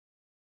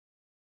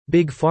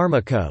Big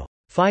Pharma Co.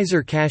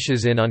 Pfizer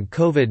cashes in on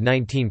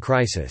COVID-19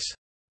 crisis.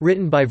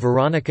 Written by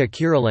Veronika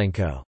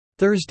Kirilenko.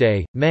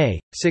 Thursday, May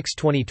 6,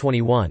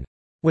 2021.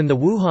 When the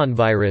Wuhan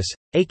virus,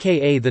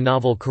 aka the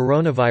novel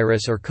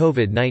coronavirus or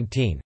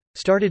COVID-19,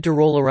 started to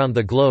roll around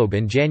the globe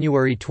in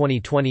January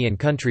 2020 and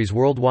countries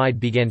worldwide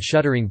began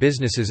shuttering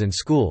businesses and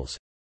schools,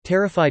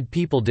 terrified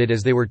people did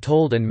as they were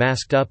told and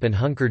masked up and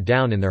hunkered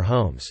down in their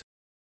homes.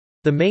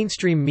 The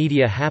mainstream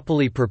media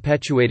happily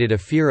perpetuated a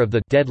fear of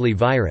the deadly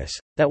virus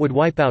that would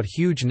wipe out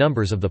huge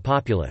numbers of the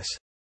populace.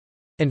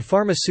 And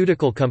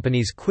pharmaceutical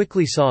companies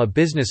quickly saw a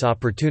business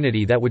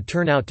opportunity that would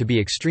turn out to be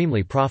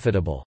extremely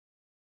profitable.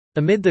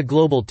 Amid the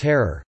global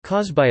terror,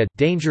 caused by a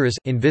dangerous,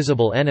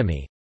 invisible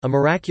enemy, a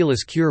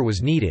miraculous cure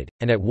was needed,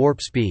 and at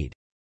warp speed.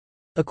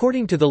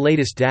 According to the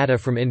latest data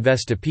from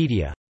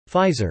Investopedia,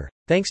 Pfizer,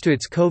 thanks to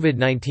its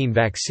COVID-19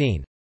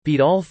 vaccine, beat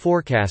all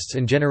forecasts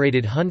and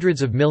generated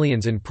hundreds of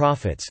millions in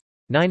profits,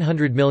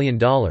 $900 million,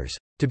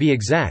 to be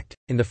exact,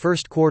 in the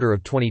first quarter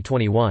of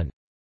 2021.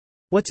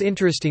 What's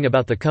interesting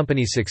about the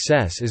company's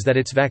success is that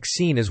its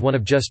vaccine is one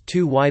of just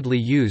 2 widely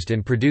used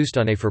and produced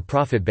on a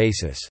for-profit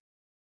basis.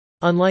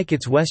 Unlike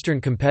its Western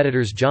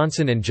competitors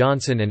Johnson &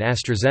 Johnson and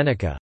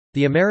AstraZeneca,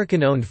 the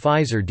American-owned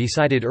Pfizer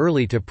decided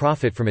early to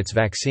profit from its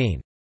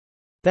vaccine.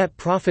 That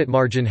profit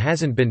margin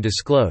hasn't been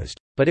disclosed,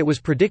 but it was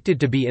predicted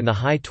to be in the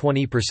high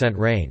 20%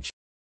 range.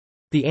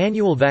 The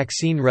annual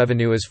vaccine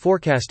revenue is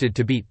forecasted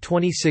to beat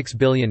 $26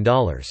 billion,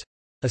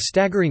 a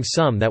staggering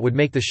sum that would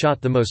make the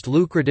shot the most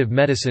lucrative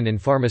medicine in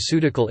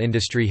pharmaceutical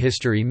industry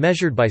history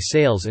measured by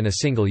sales in a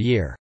single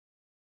year.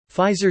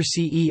 Pfizer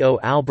CEO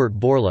Albert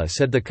Bourla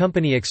said the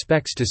company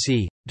expects to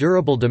see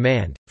durable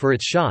demand for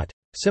its shot,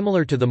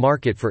 similar to the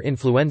market for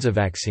influenza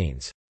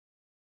vaccines.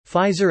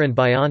 Pfizer and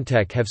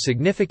BioNTech have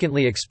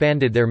significantly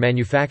expanded their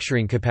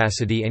manufacturing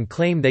capacity and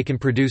claim they can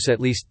produce at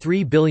least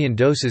 3 billion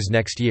doses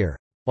next year,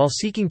 while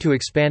seeking to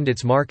expand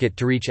its market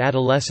to reach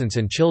adolescents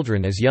and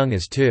children as young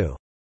as 2.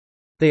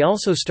 They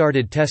also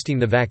started testing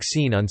the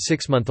vaccine on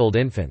 6-month-old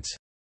infants.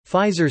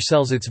 Pfizer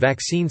sells its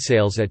vaccine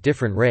sales at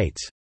different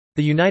rates.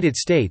 The United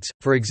States,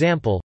 for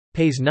example,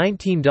 pays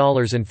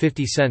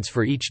 $19.50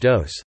 for each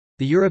dose.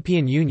 The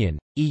European Union,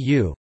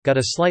 EU, got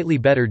a slightly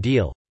better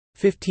deal,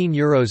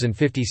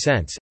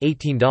 €15.50,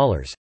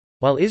 $18,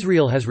 while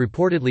Israel has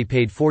reportedly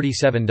paid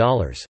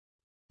 $47.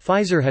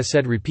 Pfizer has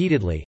said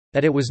repeatedly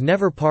that it was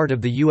never part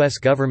of the U.S.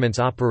 government's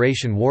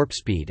Operation Warp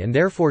Speed and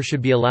therefore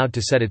should be allowed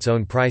to set its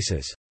own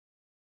prices.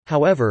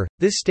 However,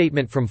 this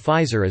statement from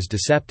Pfizer is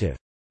deceptive.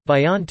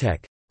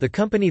 BioNTech, the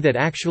company that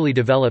actually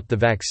developed the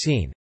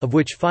vaccine, of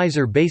which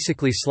Pfizer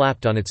basically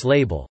slapped on its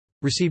label,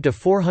 received a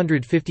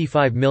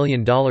 $455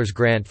 million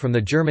grant from the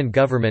German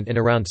government and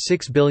around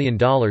 $6 billion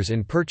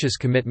in purchase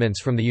commitments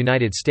from the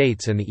United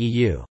States and the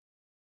EU.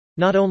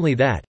 Not only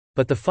that,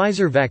 but the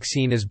Pfizer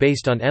vaccine is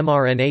based on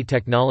mRNA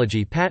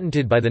technology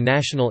patented by the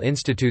National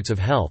Institutes of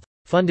Health,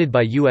 funded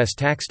by U.S.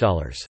 tax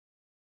dollars.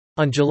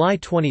 On July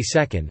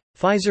 22,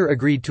 Pfizer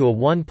agreed to a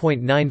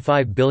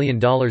 $1.95 billion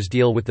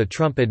deal with the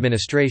Trump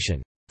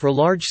administration for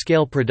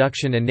large-scale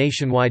production and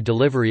nationwide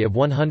delivery of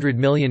 100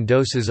 million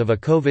doses of a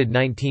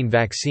COVID-19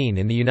 vaccine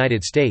in the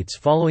United States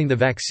following the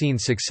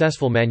vaccine's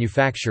successful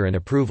manufacture and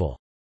approval.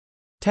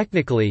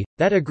 Technically,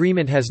 that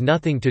agreement has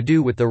nothing to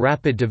do with the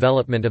rapid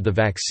development of the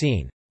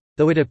vaccine,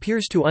 though it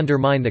appears to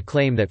undermine the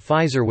claim that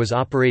Pfizer was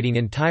operating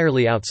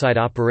entirely outside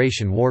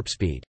Operation Warp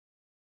Speed.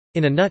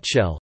 In a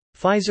nutshell,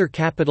 Pfizer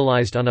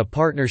capitalized on a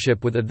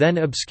partnership with a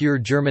then-obscure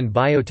German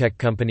biotech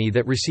company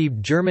that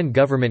received German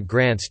government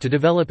grants to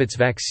develop its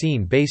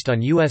vaccine based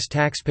on U.S.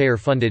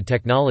 taxpayer-funded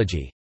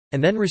technology,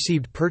 and then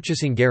received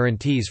purchasing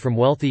guarantees from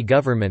wealthy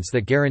governments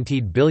that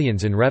guaranteed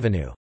billions in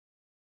revenue.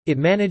 It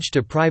managed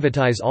to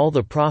privatize all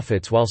the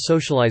profits while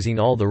socializing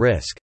all the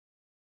risk.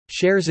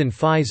 Shares in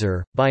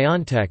Pfizer,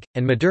 BioNTech,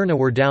 and Moderna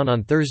were down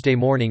on Thursday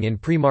morning in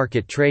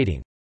pre-market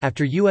trading,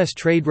 after U.S.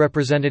 Trade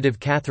Representative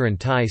Katherine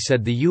Tai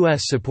said the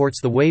U.S.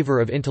 supports the waiver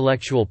of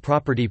intellectual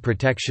property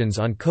protections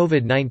on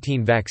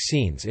COVID-19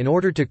 vaccines in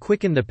order to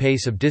quicken the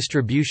pace of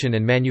distribution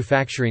and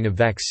manufacturing of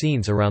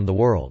vaccines around the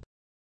world.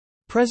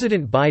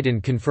 President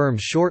Biden confirmed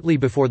shortly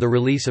before the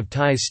release of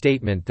Tai's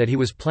statement that he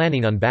was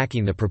planning on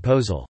backing the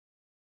proposal.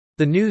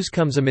 The news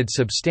comes amid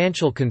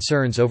substantial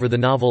concerns over the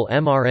novel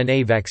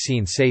mRNA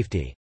vaccine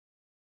safety.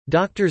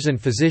 Doctors and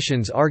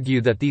physicians argue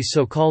that these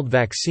so-called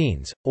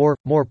vaccines, or,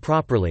 more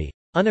properly,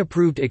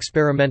 unapproved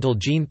experimental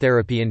gene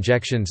therapy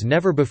injections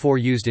never before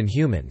used in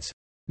humans,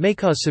 may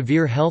cause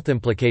severe health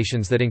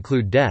implications that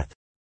include death.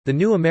 The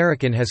New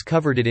American has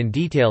covered it in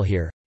detail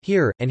here,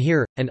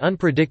 and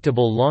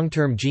unpredictable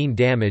long-term gene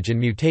damage and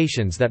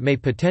mutations that may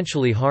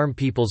potentially harm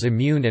people's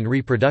immune and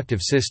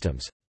reproductive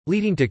systems,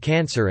 leading to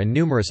cancer and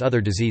numerous other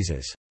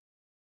diseases.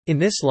 In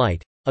this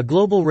light, a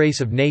global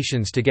race of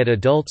nations to get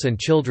adults and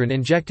children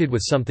injected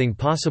with something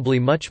possibly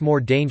much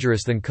more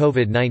dangerous than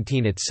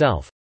COVID-19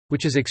 itself,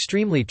 which is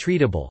extremely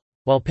treatable,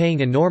 while paying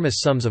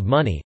enormous sums of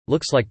money,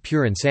 looks like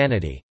pure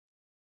insanity.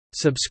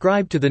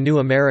 Subscribe to The New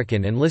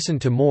American and listen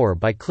to more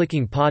by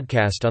clicking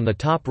podcast on the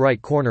top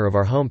right corner of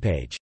our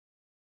homepage.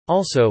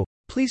 Also,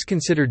 Please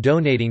consider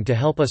donating to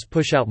help us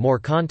push out more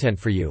content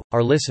for you,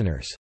 our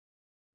listeners.